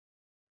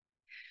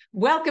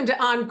Welcome to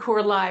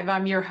OnCore Live.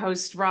 I'm your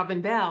host, Robin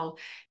Bell.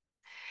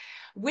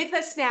 With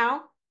us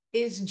now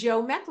is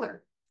Joe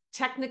Meckler,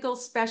 Technical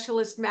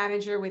Specialist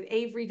Manager with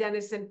Avery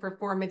Dennison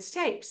Performance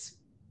Tapes.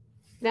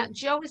 Now,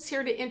 Joe is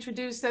here to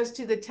introduce us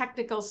to the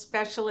technical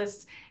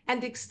specialists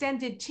and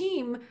extended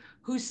team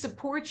who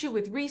support you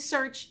with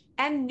research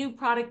and new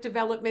product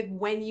development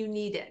when you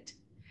need it.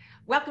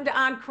 Welcome to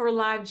OnCore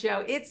Live,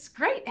 Joe. It's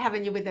great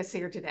having you with us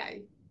here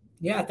today.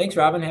 Yeah, thanks,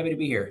 Robin. Happy to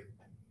be here.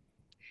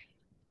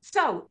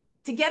 So,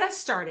 to get us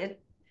started,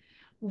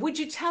 would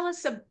you tell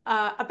us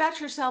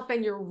about yourself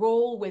and your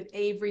role with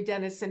Avery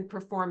Dennison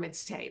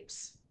Performance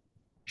Tapes?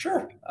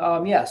 Sure.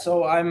 Yeah,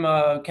 so I'm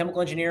a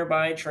chemical engineer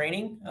by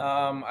training.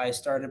 I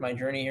started my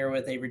journey here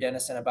with Avery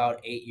Dennison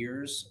about 8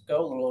 years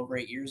ago, a little over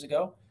 8 years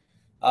ago.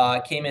 I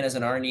came in as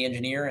an R&D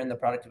engineer in the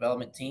product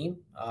development team,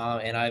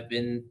 and I've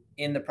been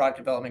in the product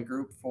development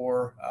group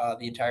for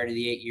the entirety of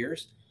the 8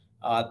 years.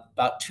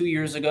 About 2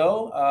 years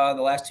ago,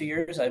 the last 2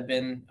 years, I've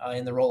been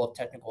in the role of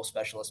technical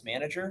specialist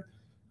manager.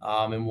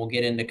 And we'll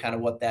get into kind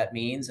of what that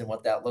means and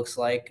what that looks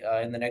like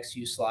in the next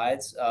few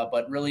slides.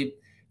 But really,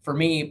 for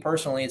me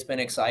personally, it's been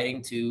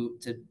exciting to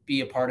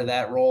be a part of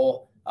that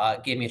role.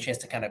 It gave me a chance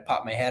to kind of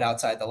pop my head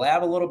outside the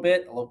lab a little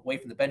bit, away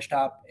from the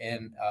benchtop,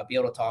 and be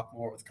able to talk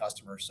more with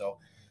customers. So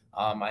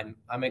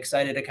I'm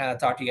excited to kind of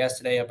talk to you guys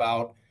today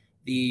about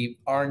the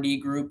R&D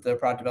group, the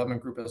product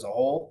development group as a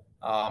whole,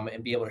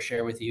 and be able to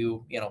share with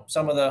you,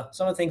 some of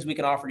the things we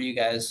can offer to you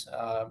guys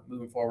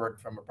moving forward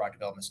from a product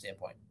development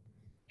standpoint.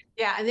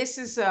 Yeah, and this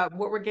is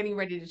what we're getting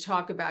ready to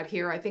talk about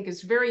here. I think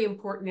is very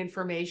important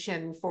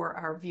information for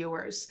our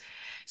viewers.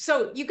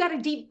 So you've got a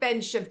deep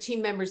bench of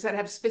team members that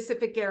have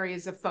specific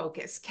areas of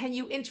focus. Can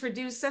you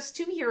introduce us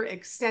to your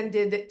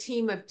extended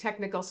team of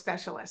technical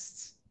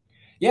specialists?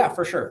 Yeah,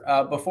 for sure.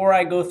 Before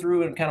I go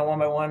through and kind of one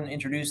by one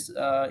introduce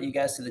you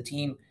guys to the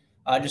team,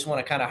 I just want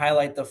to kind of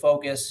highlight the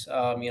focus,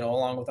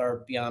 along with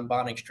our beyond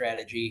bonding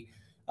strategy,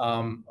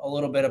 a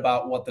little bit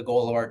about what the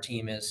goal of our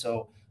team is.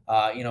 So,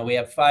 we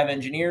have 5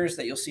 engineers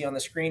that you'll see on the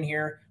screen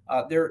here.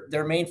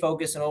 Their main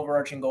focus and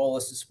overarching goal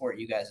is to support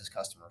you guys as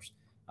customers.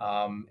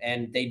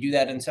 And they do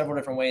that in several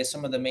different ways.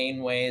 Some of the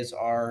main ways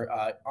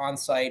are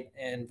on-site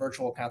and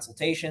virtual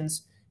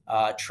consultations,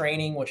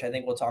 training, which I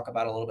think we'll talk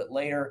about a little bit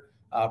later,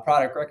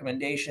 product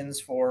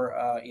recommendations for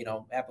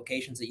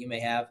applications that you may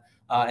have,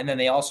 and then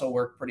they also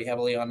work pretty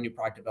heavily on new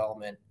product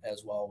development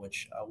as well,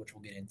 which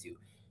we'll get into.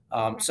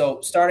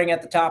 So starting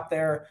at the top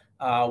there,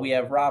 we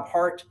have Rob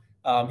Hart.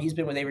 He's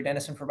been with Avery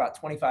Dennison for about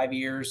 25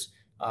 years.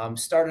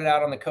 Started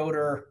out on the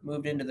coder,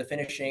 moved into the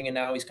finishing, and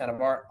now he's kind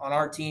of on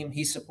our team.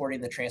 He's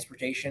supporting the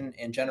transportation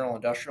and general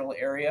industrial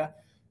area.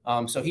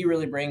 So he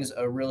really brings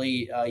a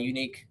really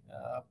unique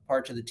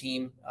part to the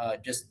team.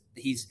 Just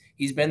he's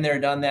been there,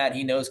 done that.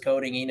 He knows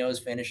coding, he knows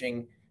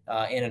finishing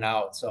in and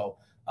out. So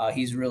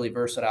he's really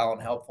versatile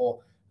and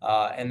helpful.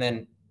 And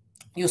then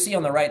you'll see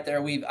on the right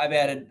there, I've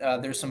added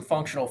there's some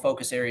functional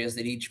focus areas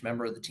that each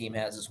member of the team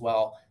has as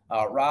well.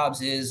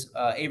 Rob's is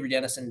Avery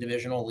Dennison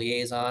Divisional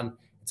Liaison.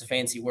 It's a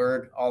fancy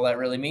word. All that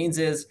really means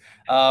is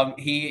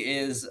he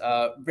is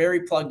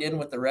very plugged in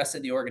with the rest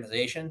of the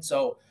organization.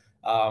 So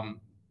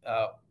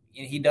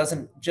he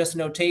doesn't just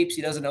know tapes.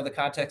 He doesn't know the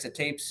context of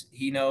tapes.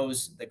 He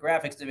knows the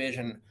graphics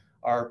division,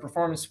 our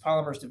performance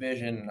polymers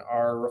division,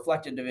 our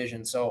reflective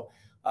division. So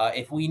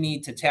if we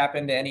need to tap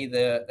into any of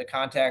the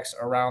contacts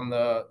around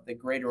the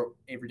greater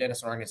Avery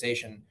Dennison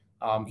organization,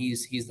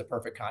 he's the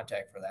perfect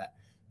contact for that.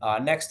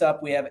 Next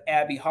up, we have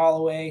Abby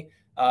Holloway.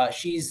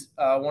 She's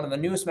one of the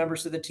newest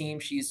members of the team.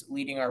 She's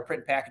leading our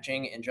print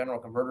packaging and general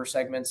converter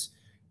segments.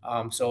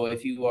 So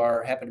if you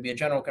happen to be a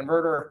general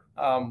converter,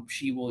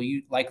 she will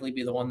likely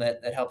be the one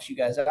that helps you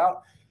guys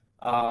out.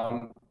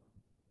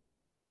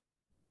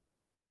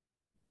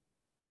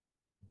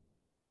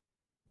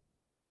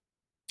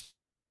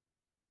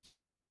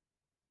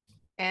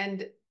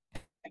 And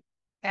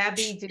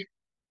Abby,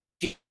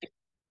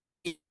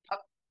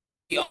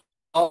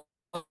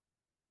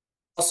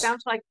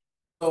 sounds like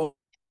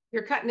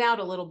you're cutting out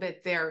a little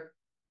bit there.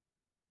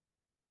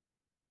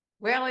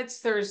 Well, it's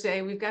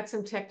Thursday. We've got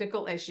some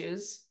technical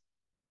issues.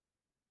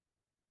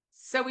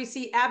 So we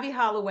see Abby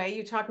Holloway.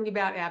 You're talking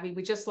about Abby.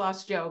 We just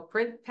lost Joe.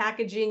 Print,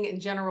 packaging, and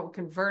general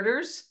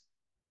converters.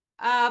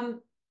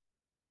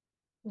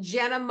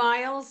 Jenna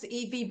Miles,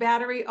 EV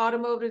battery,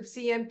 automotive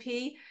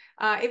CMP.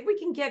 If we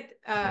can get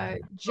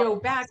Joe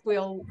back,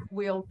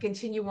 we'll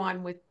continue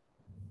on with.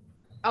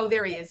 Oh,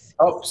 there he is.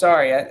 Oh,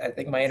 sorry. I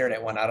think my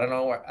internet went. I don't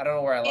know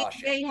where I lost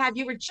you. They have.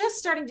 You were just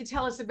starting to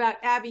tell us about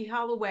Abby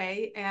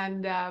Holloway,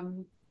 and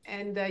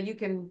you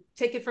can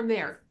take it from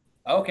there.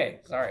 Okay,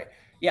 sorry.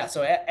 Yeah,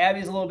 so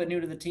Abby's a little bit new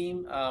to the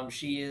team.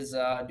 She is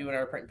doing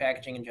our print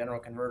packaging and general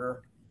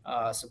converter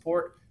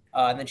support.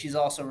 And then she's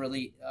also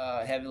really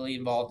heavily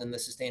involved in the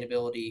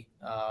sustainability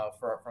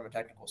from a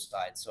technical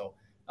side. So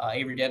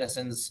Avery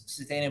Dennison's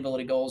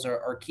sustainability goals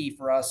are key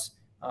for us,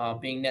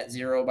 being net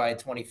zero by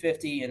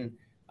 2050 and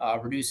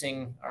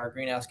reducing our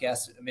greenhouse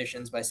gas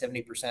emissions by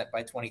 70%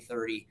 by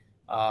 2030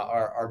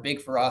 are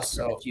big for us.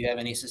 So if you have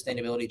any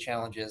sustainability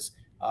challenges,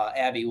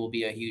 Abby will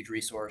be a huge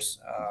resource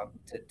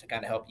to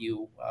kind of help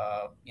you,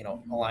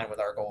 align with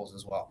our goals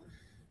as well.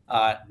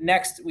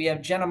 Next, we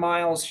have Jenna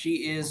Miles.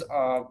 She is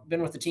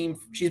been with the team.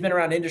 She's been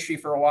around industry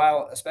for a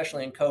while,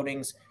 especially in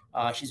coatings.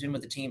 She's been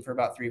with the team for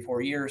about 3 or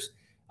 4 years.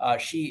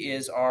 She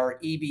is our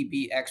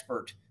EVB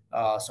expert.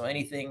 So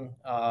anything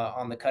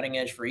on the cutting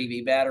edge for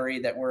EV battery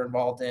that we're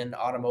involved in,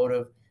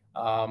 automotive,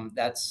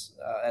 that's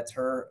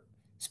her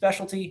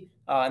specialty.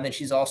 And then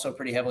she's also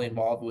pretty heavily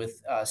involved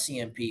with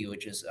CMP,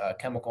 which is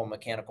chemical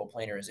mechanical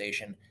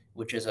planarization,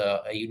 which is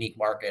a unique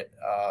market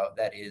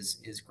that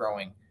is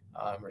growing.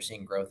 We're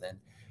seeing growth in.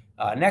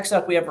 Next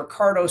up, we have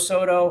Ricardo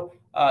Soto.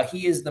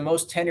 He is the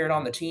most tenured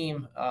on the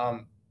team.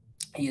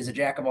 He is a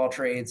jack of all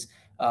trades.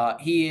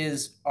 He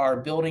is our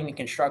building and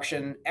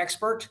construction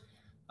expert.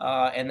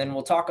 And then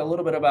we'll talk a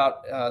little bit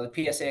about the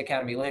PSA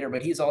Academy later,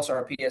 but he's also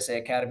our PSA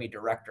Academy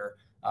director.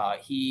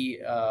 He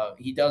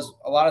does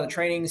a lot of the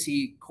trainings.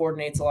 He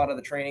coordinates a lot of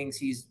the trainings.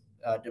 He's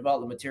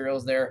developed the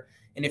materials there.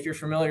 And if you're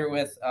familiar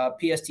with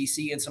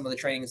PSTC and some of the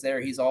trainings there,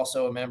 he's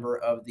also a member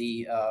of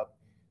the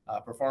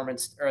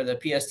performance or the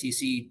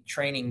PSTC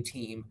training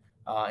team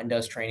and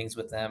does trainings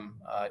with them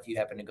if you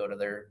happen to go to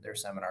their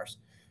seminars.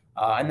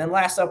 And then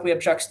last up, we have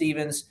Chuck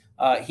Stevens.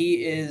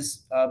 He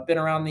is been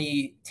around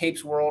the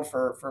tapes world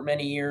for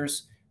many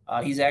years.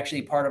 He's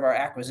actually part of our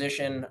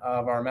acquisition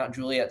of our Mount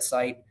Juliet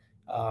site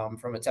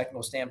from a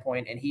technical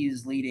standpoint, and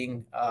he's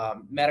leading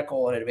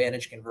medical and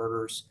advantage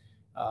converters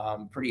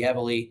pretty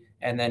heavily.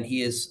 And then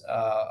he is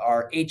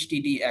our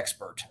HDD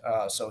expert.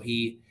 So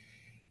he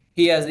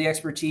has the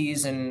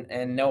expertise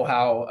and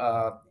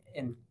know-how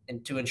and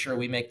to ensure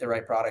we make the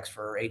right products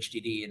for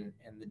HDD and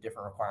the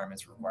different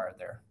requirements required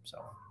there. So.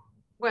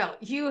 Well,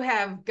 you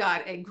have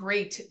got a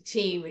great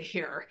team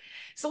here.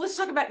 So let's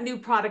talk about new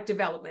product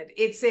development.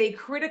 It's a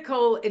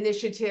critical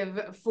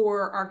initiative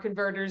for our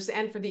converters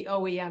and for the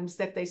OEMs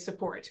that they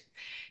support.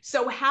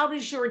 So how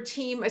does your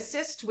team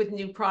assist with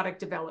new product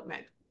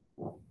development?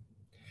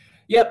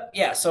 Yep.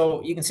 Yeah.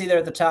 So you can see there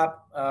at the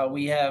top,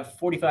 we have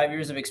 45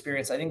 years of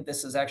experience. I think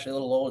this is actually a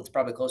little old. It's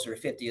probably closer to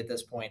 50 at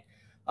this point.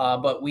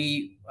 But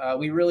we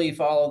really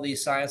follow the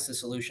science to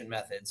solution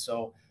method.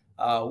 So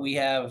we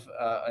have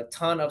a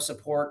ton of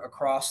support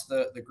across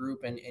the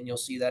group, and you'll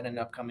see that in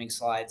upcoming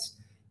slides.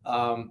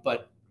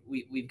 But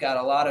we've got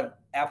a lot of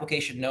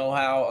application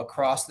know-how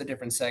across the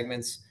different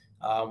segments.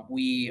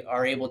 We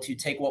are able to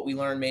take what we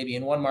learn maybe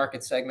in one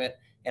market segment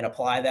and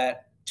apply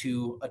that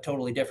to a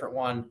totally different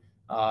one,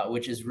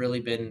 which has really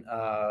been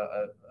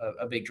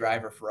a big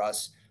driver for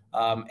us.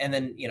 And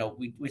then,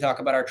 we talk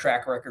about our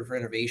track record for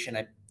innovation.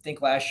 I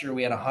think last year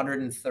we had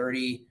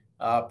 130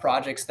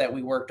 projects that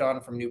we worked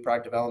on from new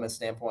product development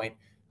standpoint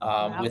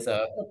with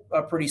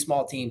a pretty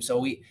small team. So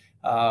we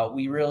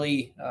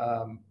really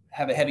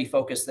have a heavy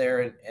focus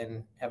there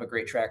and have a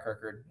great track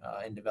record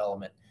in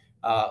development.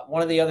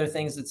 One of the other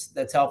things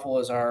that's helpful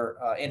is our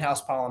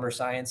in-house polymer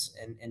science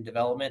and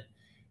development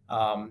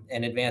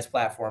and advanced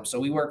platforms. So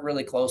we work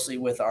really closely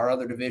with our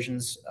other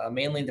divisions,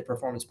 mainly the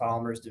Performance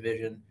Polymers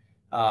division.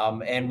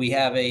 And we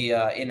have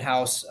a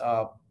in-house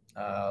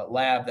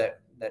lab that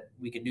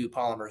we can do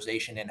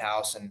polymerization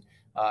in-house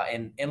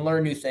and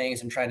learn new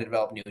things and try to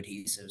develop new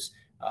adhesives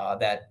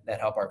that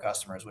help our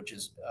customers, which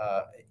is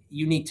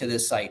unique to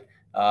this site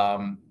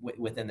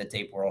within the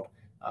tape world,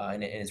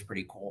 and it's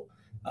pretty cool.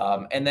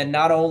 And then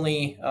not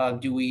only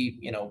do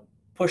we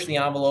push the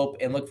envelope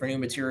and look for new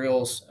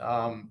materials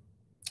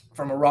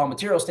from a raw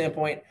material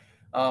standpoint,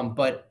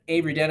 but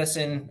Avery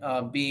Dennison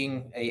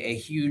being a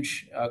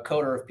huge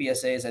coater of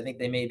PSAs, I think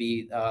they may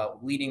be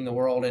leading the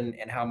world in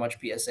how much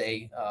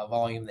PSA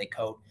volume they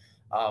coat.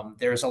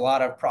 There's a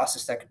lot of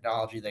process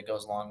technology that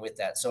goes along with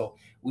that. So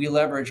we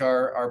leverage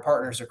our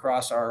partners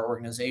across our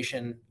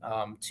organization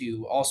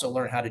to also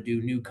learn how to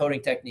do new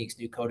coating techniques,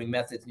 new coating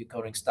methods, new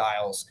coating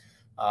styles,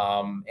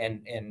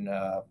 and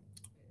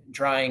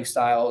drying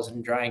styles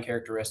and drying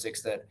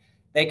characteristics that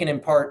they can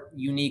impart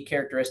unique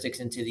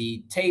characteristics into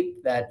the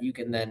tape that you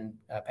can then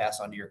pass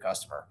on to your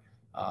customer.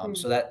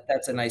 So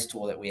that's a nice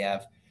tool that we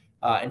have.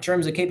 In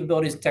terms of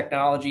capabilities and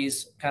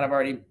technologies, kind of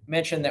already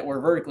mentioned that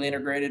we're vertically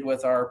integrated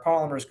with our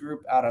polymers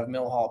group out of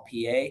Mill Hall,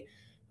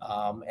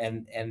 PA.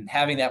 And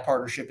having that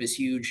partnership is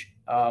huge.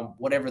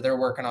 Whatever they're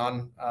working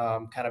on,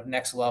 kind of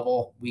next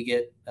level, we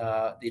get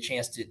the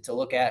chance to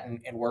look at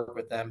and work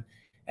with them.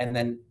 And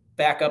then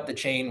back up the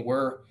chain,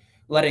 we're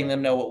letting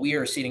them know what we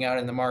are seeing out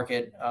in the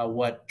market,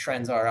 what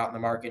trends are out in the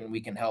market, and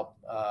we can help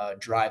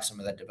drive some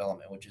of that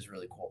development, which is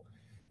really cool.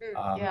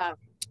 Yeah.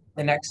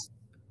 The next,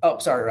 oh,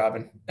 sorry,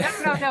 Robin.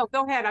 No,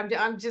 go ahead.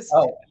 I'm just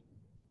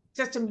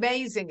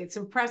amazing. It's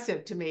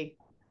impressive to me.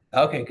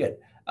 Okay, good.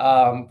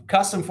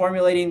 Custom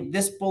formulating,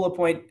 this bullet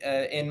point,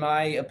 in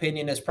my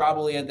opinion, is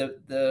probably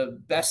the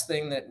best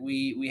thing that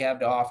we have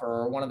to offer,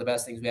 or one of the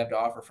best things we have to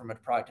offer from a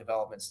product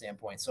development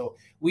standpoint. So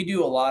we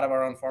do a lot of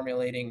our own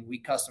formulating. We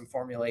custom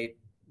formulate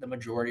the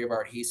majority of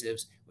our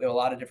adhesives. We have a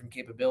lot of different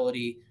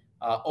capability.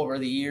 Over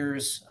the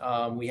years,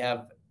 we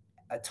have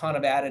a ton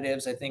of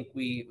additives. I think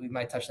we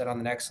might touch that on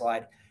the next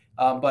slide.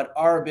 But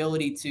our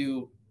ability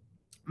to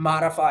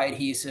modify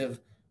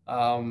adhesive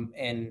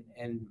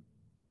and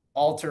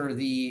alter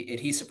the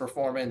adhesive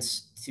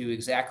performance to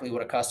exactly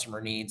what a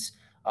customer needs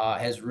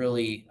has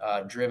really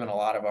driven a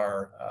lot of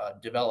our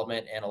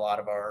development and a lot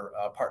of our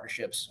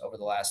partnerships over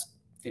the last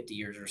 50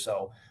 years or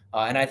so.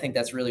 And I think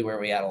that's really where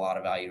we add a lot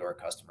of value to our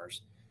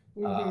customers.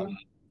 Mm-hmm.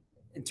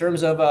 In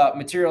terms of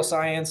material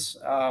science,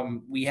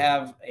 we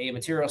have a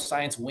material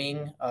science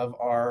wing of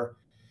our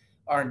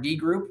R&D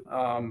group.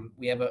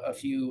 We have a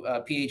few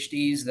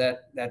PhDs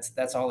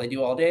that's all they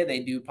do all day. They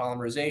do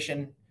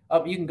polymerization.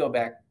 Oh, you can go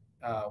back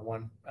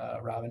one,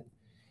 Robin.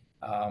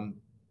 Um,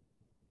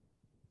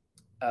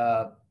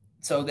 uh,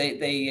 so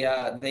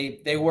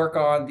they work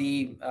on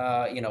the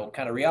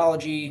kind of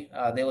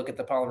rheology. They look at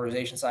the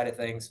polymerization side of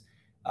things,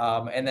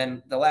 and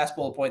then the last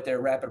bullet point there,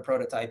 rapid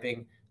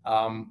prototyping.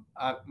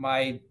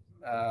 My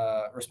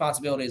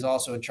responsibility is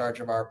also in charge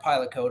of our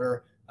pilot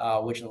coder,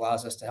 which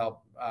allows us to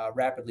help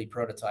rapidly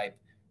prototype.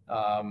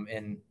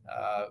 And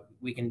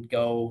we can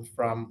go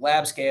from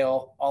lab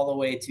scale all the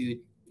way to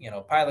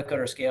pilot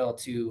coder scale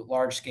to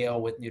large scale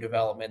with new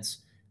developments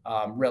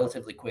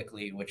relatively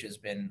quickly, which has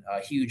been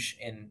huge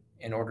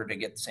in order to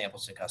get the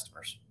samples to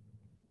customers.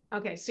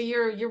 Okay, so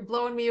you're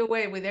blowing me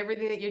away with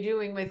everything that you're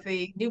doing with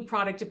the new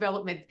product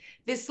development.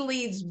 This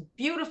leads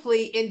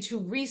beautifully into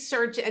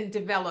research and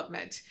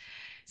development.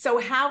 So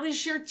how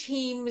does your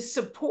team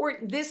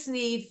support this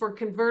need for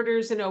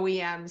converters and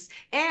OEMs?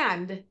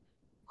 And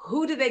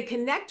who do they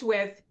connect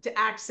with to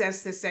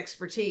access this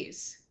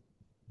expertise?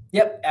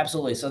 Yep,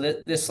 absolutely. So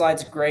this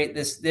slide's great.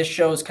 This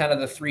shows kind of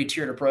the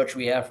three-tiered approach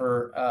we have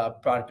for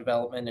product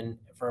development and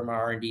from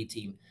our R&D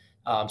team.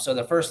 So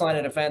the first line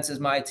of defense is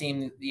my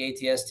team,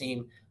 the ATS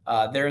team.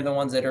 They're the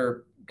ones that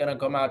are going to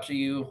come out to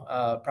you,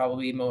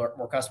 probably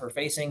more customer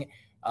facing,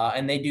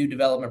 and they do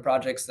development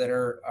projects that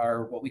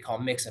are what we call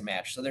mix and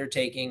match. So they're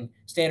taking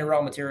standard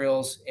raw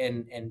materials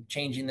and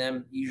changing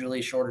them,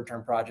 usually shorter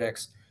term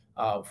projects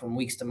from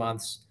weeks to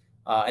months.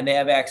 And they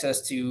have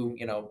access to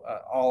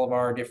all of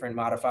our different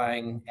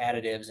modifying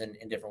additives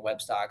and different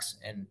web stocks,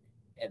 and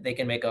they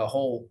can make a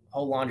whole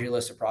laundry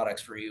list of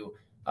products for you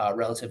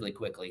relatively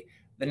quickly.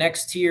 The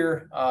next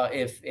tier,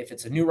 if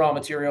it's a new raw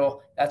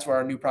material, that's where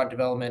our new product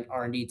development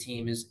R&D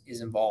team is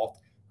involved.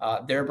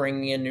 They're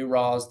bringing in new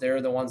raws.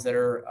 They're the ones that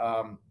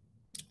are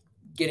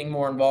getting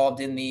more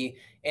involved in the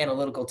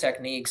analytical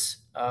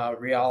techniques,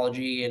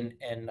 rheology,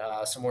 and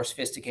some more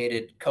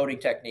sophisticated coating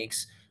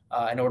techniques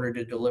in order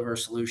to deliver a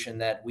solution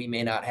that we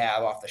may not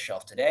have off the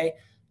shelf today.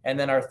 And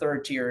then our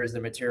third tier is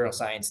the material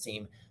science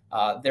team.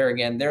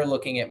 They're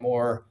looking at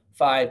more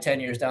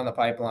 5-10 years down the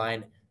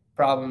pipeline,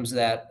 problems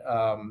that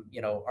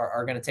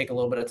are going to take a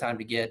little bit of time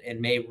to get and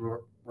may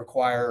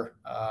require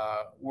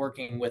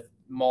working with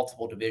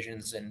multiple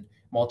divisions and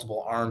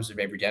multiple arms of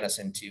Avery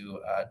Dennison to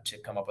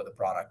come up with a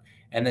product.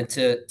 And then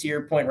to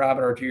your point,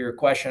 Robin, or to your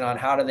question on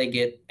how do they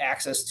get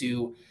access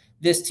to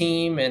this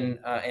team and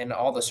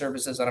all the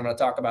services that I'm going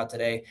to talk about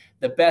today,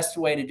 the best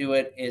way to do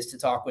it is to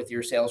talk with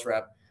your sales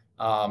rep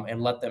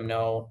and let them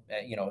know,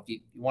 if you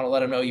want to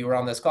let them know you were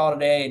on this call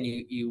today and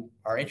you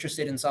are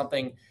interested in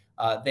something,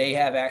 they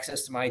have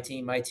access to my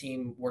team. My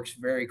team works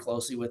very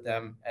closely with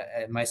them,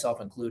 and myself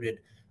included,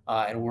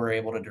 and we're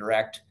able to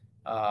direct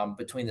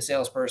between the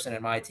salesperson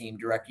and my team,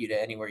 direct you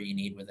to anywhere you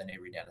need within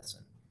Avery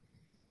Dennison.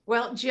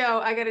 Well,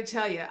 Joe, I got to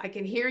tell you, I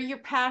can hear your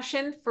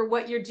passion for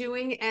what you're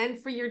doing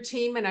and for your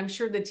team, and I'm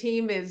sure the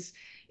team is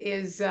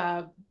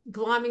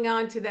glomming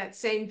on to that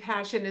same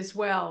passion as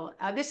well.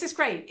 This is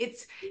great.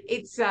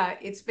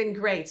 It's been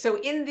great.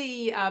 So in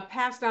the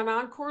past on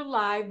OnCore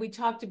Live, we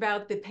talked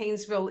about the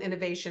Painesville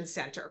Innovation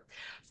Center.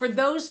 For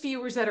those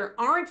viewers that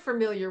aren't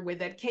familiar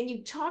with it, can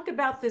you talk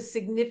about the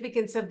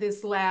significance of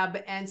this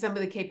lab and some of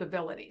the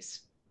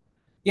capabilities?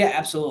 Yeah,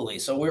 absolutely.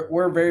 So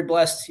we're very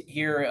blessed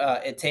here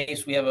at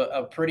Tapes. We have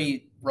a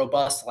pretty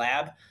robust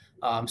lab,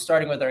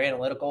 starting with our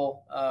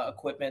analytical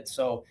equipment.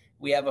 So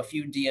we have a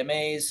few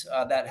DMAs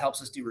that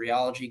helps us do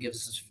rheology,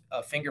 gives us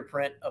a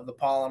fingerprint of the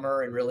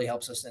polymer, and really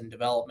helps us in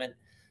development.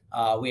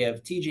 We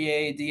have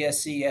TGA,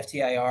 DSC,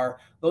 FTIR.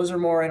 Those are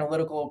more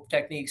analytical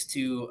techniques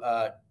to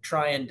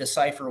try and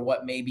decipher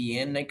what may be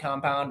in a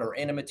compound or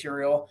in a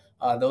material.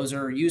 Those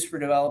are used for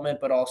development,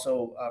 but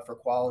also for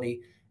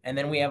quality. And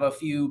then we have a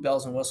few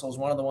bells and whistles.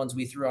 One of the ones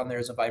we threw on there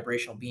is a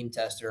vibrational beam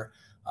tester.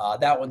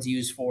 That one's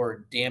used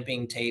for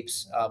damping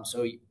tapes.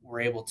 So we're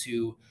able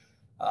to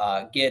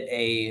get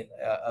a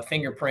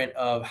fingerprint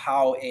of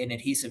how an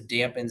adhesive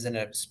dampens in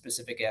a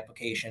specific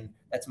application.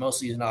 That's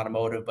mostly used in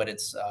automotive, but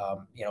it's,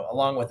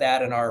 along with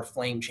that in our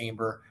flame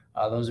chamber,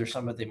 those are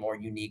some of the more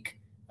unique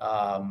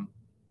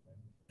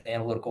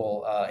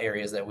analytical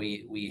areas that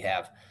we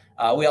have.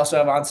 We also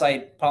have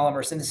on-site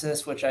polymer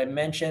synthesis, which I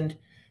mentioned.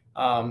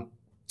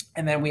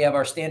 And then we have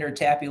our standard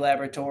TAPI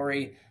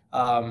laboratory.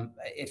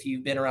 If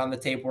you've been around the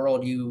tape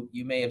world, you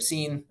may have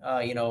seen,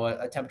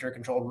 a temperature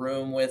controlled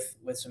room with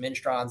some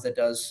instrons that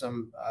does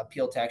some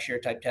peel, tack, shear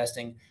type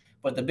testing.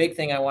 But the big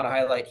thing I want to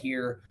highlight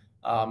here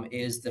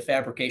is the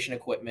fabrication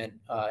equipment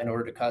in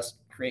order to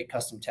create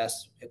custom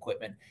test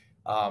equipment.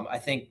 I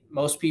think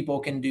most people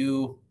can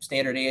do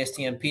standard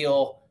ASTM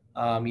peel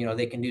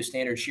They can do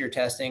standard shear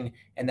testing,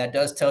 and that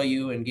does tell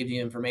you and give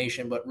you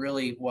information. But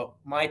really, what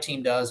my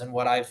team does and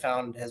what I've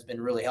found has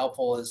been really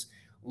helpful is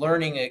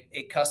learning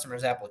a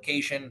customer's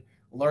application,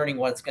 learning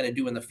what it's going to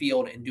do in the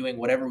field, and doing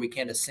whatever we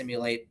can to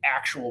simulate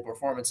actual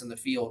performance in the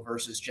field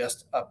versus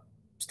just a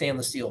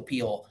stainless steel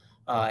peel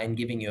and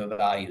giving you a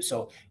value.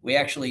 So we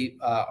actually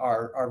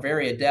are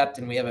very adept,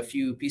 and we have a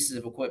few pieces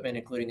of equipment,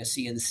 including a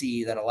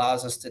CNC, that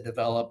allows us to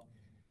develop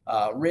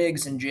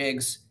rigs and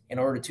jigs in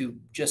order to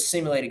just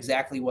simulate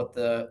exactly what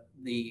the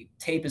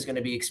tape is going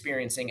to be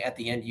experiencing at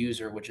the end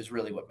user, which is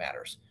really what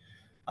matters.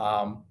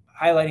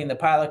 Highlighting the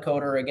pilot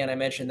coder, again, I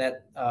mentioned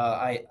that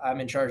I'm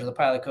in charge of the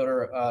pilot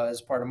coder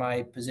as part of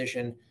my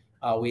position.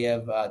 We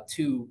have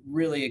two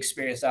really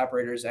experienced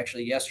operators.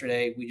 Actually,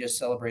 yesterday we just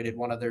celebrated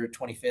one of their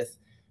 25th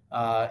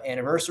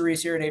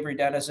anniversaries here at Avery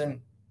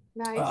Dennison.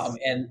 Nice.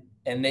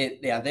 And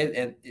they've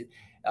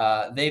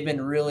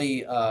been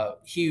really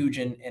huge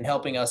in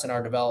helping us in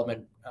our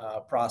development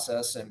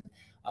process, and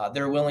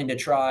they're willing to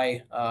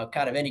try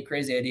kind of any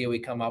crazy idea we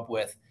come up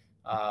with,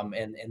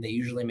 and they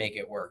usually make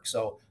it work.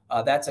 So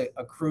that's a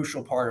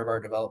crucial part of our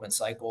development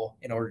cycle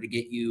in order to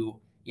get you,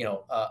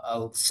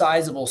 a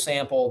sizable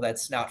sample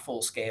that's not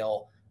full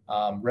scale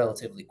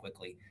relatively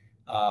quickly.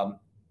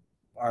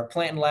 Our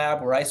plant and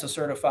lab, we're ISO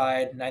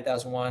certified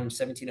 9001,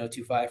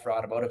 17025 for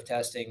automotive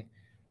testing.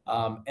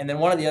 And then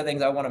one of the other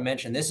things I want to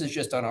mention, this is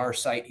just on our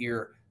site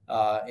here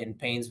in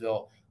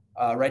Paynesville.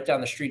 Right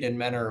down the street in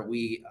Menor,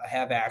 we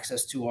have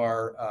access to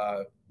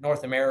our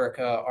North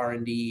America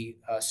R&D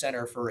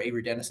Center for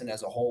Avery Dennison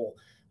as a whole,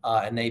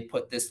 and they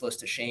put this list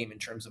to shame in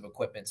terms of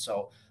equipment.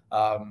 So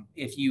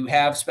if you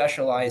have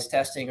specialized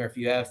testing, or if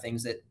you have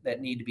things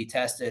that need to be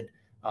tested,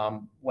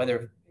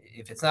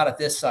 if it's not at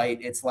this site,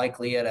 it's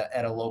likely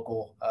at a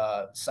local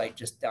site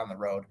just down the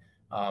road,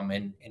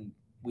 and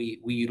we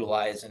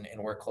utilize and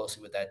work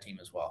closely with that team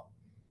as well.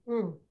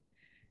 Mm.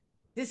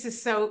 This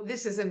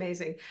is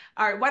amazing.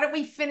 All right, why don't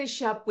we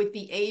finish up with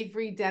the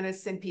Avery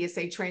Dennison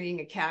PSA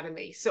Training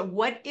Academy? So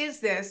what is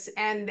this,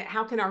 and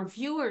how can our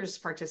viewers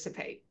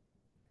participate?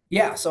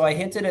 Yeah, so I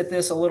hinted at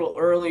this a little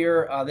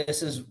earlier.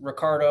 This is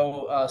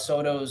Ricardo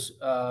Soto's,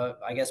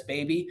 I guess,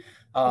 baby.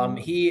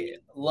 He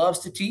loves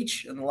to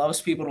teach and loves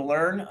people to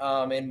learn,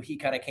 and he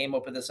kind of came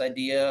up with this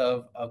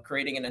idea of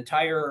creating an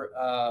entire,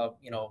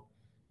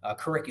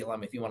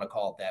 curriculum, if you want to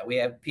call it that. We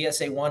have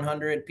PSA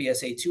 100,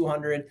 PSA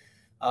 200,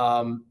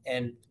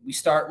 and we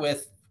start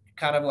with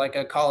kind of like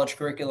a college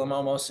curriculum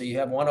almost. So you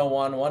have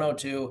 101,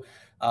 102,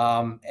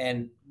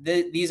 and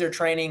these are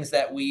trainings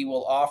that we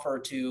will offer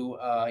to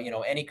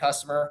any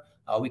customer.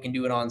 We can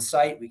do it on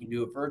site. We can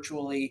do it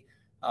virtually.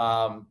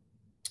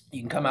 You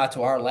can come out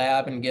to our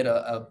lab and get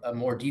a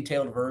more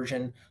detailed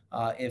version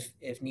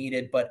if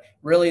needed. But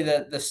really,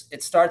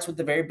 it starts with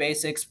the very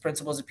basics,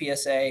 principles of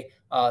PSA.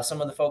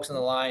 Some of the folks on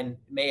the line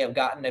may have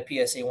gotten a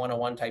PSA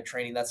 101 type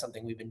training. That's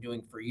something we've been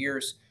doing for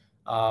years.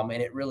 And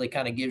it really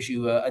kind of gives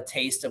you a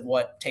taste of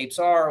what tapes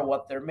are,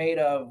 what they're made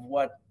of,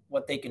 what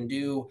they can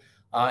do.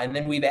 And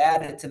then we've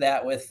added to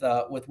that with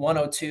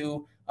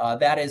 102.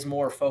 That is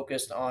more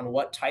focused on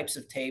what types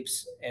of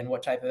tapes and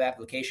what type of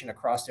application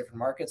across different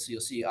markets. So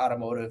you'll see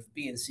automotive,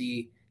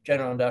 BNC,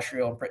 general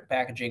industrial, and print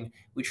packaging.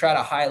 We try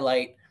to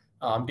highlight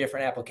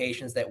different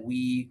applications that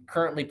we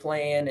currently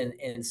play in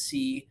and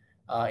see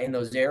in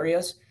those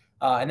areas.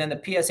 And then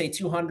the PSA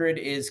 200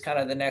 is kind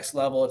of the next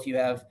level. If you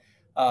have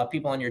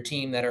people on your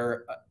team that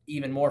are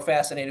even more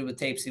fascinated with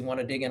tapes, they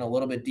want to dig in a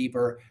little bit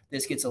deeper.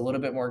 This gets a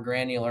little bit more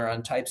granular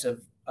on types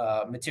of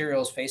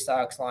materials, face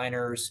stocks,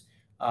 liners,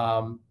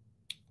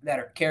 that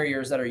are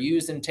carriers that are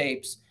used in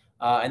tapes.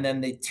 And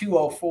then the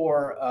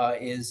 204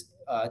 is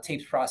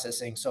tapes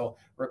processing. So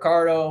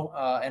Ricardo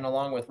and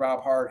along with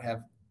Rob Hart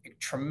have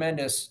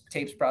tremendous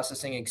tapes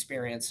processing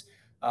experience,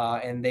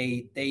 and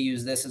they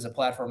use this as a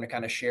platform to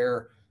kind of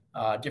share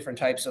different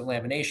types of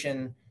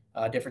lamination,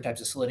 different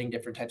types of slitting,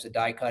 different types of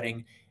die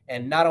cutting,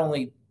 and not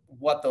only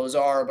what those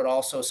are, but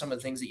also some of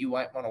the things that you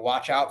might want to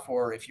watch out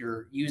for if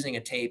you're using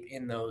a tape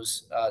in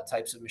those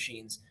types of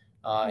machines,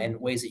 and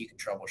ways that you can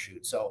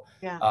troubleshoot. So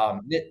Yeah.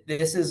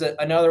 this is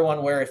another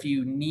one where if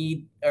you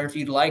need, or if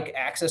you'd like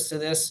access to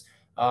this,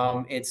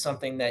 it's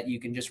something that you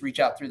can just reach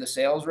out through the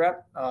sales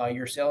rep,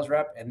 your sales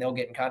rep, and they'll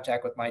get in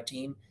contact with my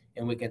team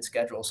and we can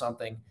schedule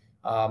something.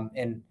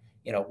 And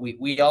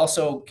we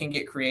also can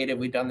get creative.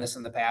 We've done this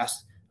in the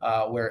past,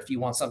 where if you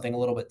want something a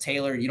little bit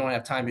tailored, you don't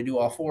have time to do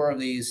all four of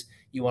these.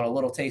 You want a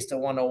little taste of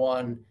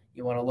 101,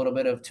 you want a little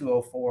bit of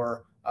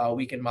 204,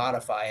 we can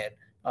modify it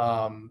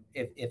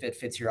if it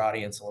fits your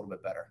audience a little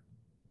bit better.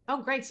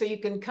 Oh, great. So you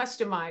can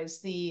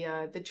customize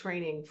the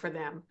training for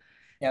them.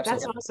 That's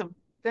Absolutely. awesome.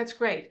 That's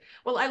great.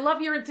 Well, I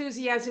love your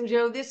enthusiasm,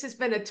 Joe. This has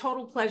been a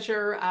total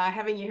pleasure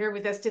having you here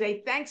with us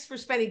today. Thanks for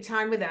spending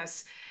time with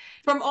us.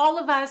 From all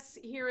of us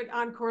here at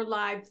OnCore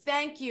Live,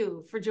 thank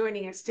you for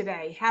joining us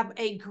today. Have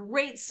a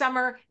great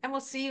summer, and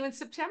we'll see you in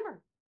September.